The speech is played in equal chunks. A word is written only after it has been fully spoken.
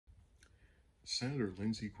Senator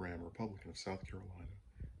Lindsey Graham, Republican of South Carolina,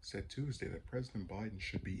 said Tuesday that President Biden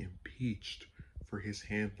should be impeached for his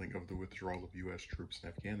handling of the withdrawal of U.S. troops in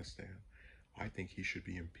Afghanistan. "I think he should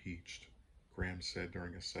be impeached," Graham said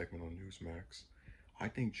during a segment on Newsmax. "I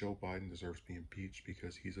think Joe Biden deserves to be impeached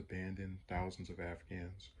because he's abandoned thousands of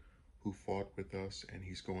Afghans who fought with us, and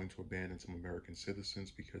he's going to abandon some American citizens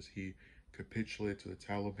because he capitulated to the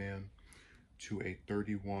Taliban to a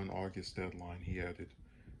 31 August deadline," he added.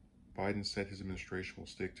 Biden said his administration will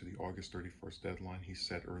stick to the August 31st deadline he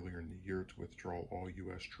set earlier in the year to withdraw all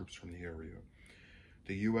U.S. troops from the area.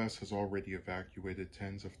 The U.S. has already evacuated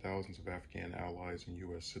tens of thousands of Afghan allies and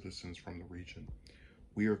U.S. citizens from the region.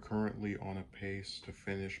 "We are currently on a pace to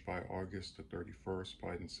finish by August the 31st,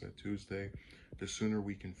 Biden said Tuesday. "The sooner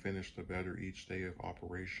we can finish, the better. Each day of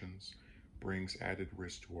operations brings added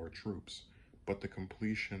risk to our troops. But the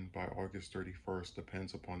completion by August 31st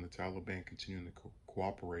depends upon the Taliban continuing to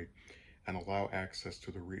cooperate and allow access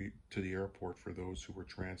to the airport for those who were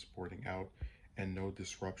transporting out, and no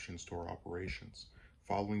disruptions to our operations.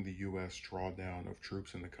 Following the U.S. drawdown of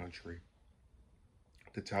troops in the country,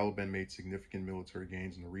 the Taliban made significant military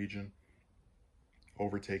gains in the region,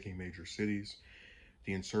 overtaking major cities.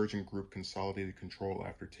 The insurgent group consolidated control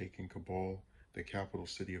after taking Kabul, the capital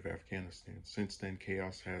city of Afghanistan. Since then,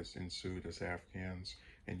 chaos has ensued as Afghans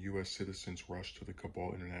and U.S. citizens rushed to the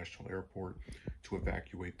Kabul International Airport to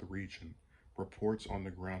evacuate the region. Reports on the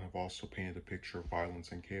ground have also painted a picture of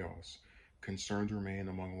violence and chaos. Concerns remain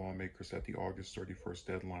among lawmakers that the August 31st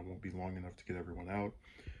deadline won't be long enough to get everyone out.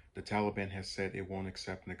 The Taliban has said it won't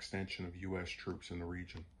accept an extension of U.S. troops in the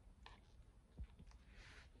region."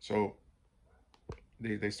 So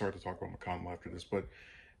they started to talk about McConnell after this, but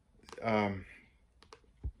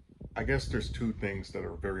I guess there's two things that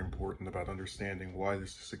are very important about understanding why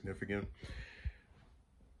this is significant,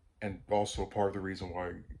 and also part of the reason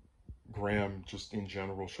why Graham just in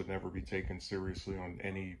general should never be taken seriously on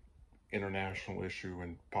any international issue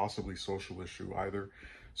and possibly social issue either.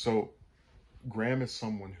 So Graham is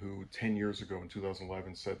someone who 10 years ago in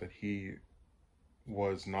 2011 said that he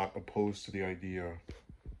was not opposed to the idea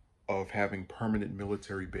of having permanent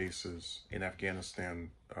military bases in Afghanistan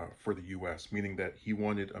for the U.S., meaning that he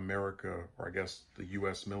wanted America, or I guess the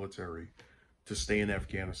U.S. military, to stay in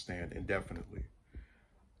Afghanistan indefinitely.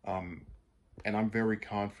 And I'm very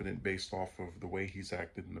confident, based off of the way he's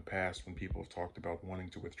acted in the past when people have talked about wanting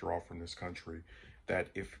to withdraw from this country, that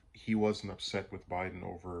if he wasn't upset with Biden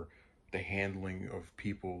over the handling of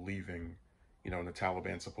people leaving, and the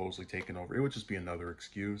Taliban supposedly taking over, it would just be another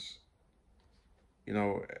excuse.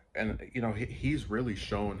 He's really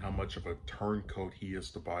shown how much of a turncoat he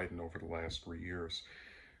is to Biden over the last 3 years.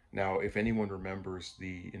 Now, if anyone remembers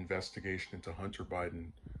the investigation into Hunter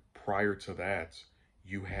Biden, prior to that,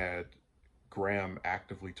 you had Graham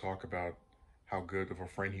actively talk about how good of a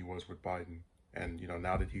friend he was with Biden. And,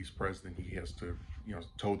 now that he's president, he has to,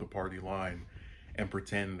 toe the party line and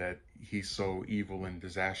pretend that he's so evil and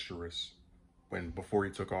disastrous when before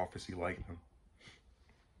he took office, he liked him.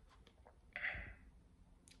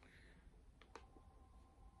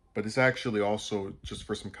 But it's actually also, just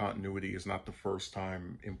for some continuity, is not the first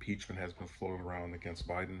time impeachment has been floated around against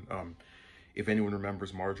Biden. If anyone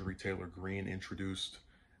remembers, Marjorie Taylor Greene introduced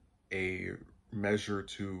a measure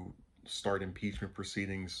to start impeachment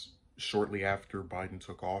proceedings shortly after Biden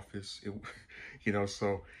took office.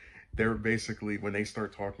 So they're basically, when they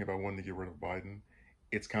start talking about wanting to get rid of Biden,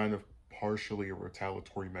 it's kind of partially a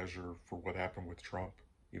retaliatory measure for what happened with Trump,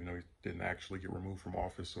 even though he didn't actually get removed from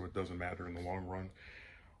office, so it doesn't matter in the long run.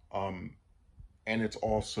 And it's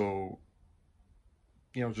also,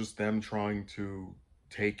 just them trying to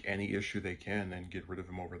take any issue they can and get rid of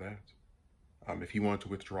him over that. If he wanted to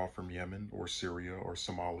withdraw from Yemen or Syria or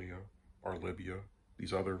Somalia or Libya,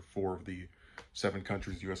 these other 4 of the 7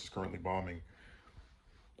 countries the U.S. is currently bombing,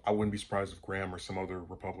 I wouldn't be surprised if Graham or some other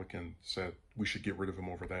Republican said we should get rid of him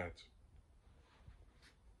over that.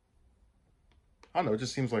 I don't know, it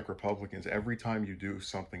just seems like Republicans, every time you do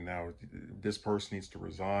something now, this person needs to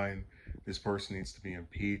resign, this person needs to be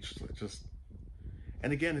impeached.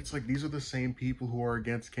 And again, it's like, these are the same people who are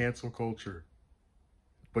against cancel culture.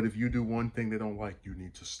 But if you do one thing they don't like, you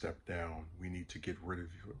need to step down. We need to get rid of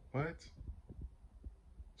you. What?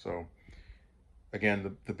 So,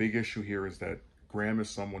 again, the big issue here is that Graham is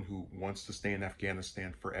someone who wants to stay in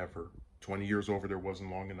Afghanistan forever. 20 years over there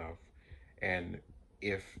wasn't long enough. And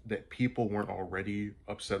if that people weren't already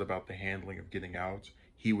upset about the handling of getting out,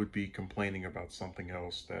 he would be complaining about something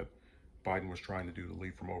else that Biden was trying to do to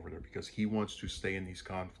leave from over there, because he wants to stay in these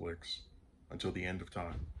conflicts until the end of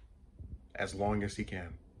time, as long as he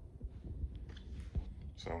can.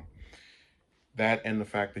 So That and the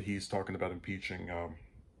fact that he's talking about impeaching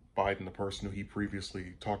Biden, the person who he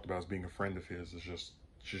previously talked about as being a friend of his, is just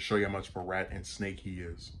show you how much of a rat and snake he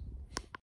is.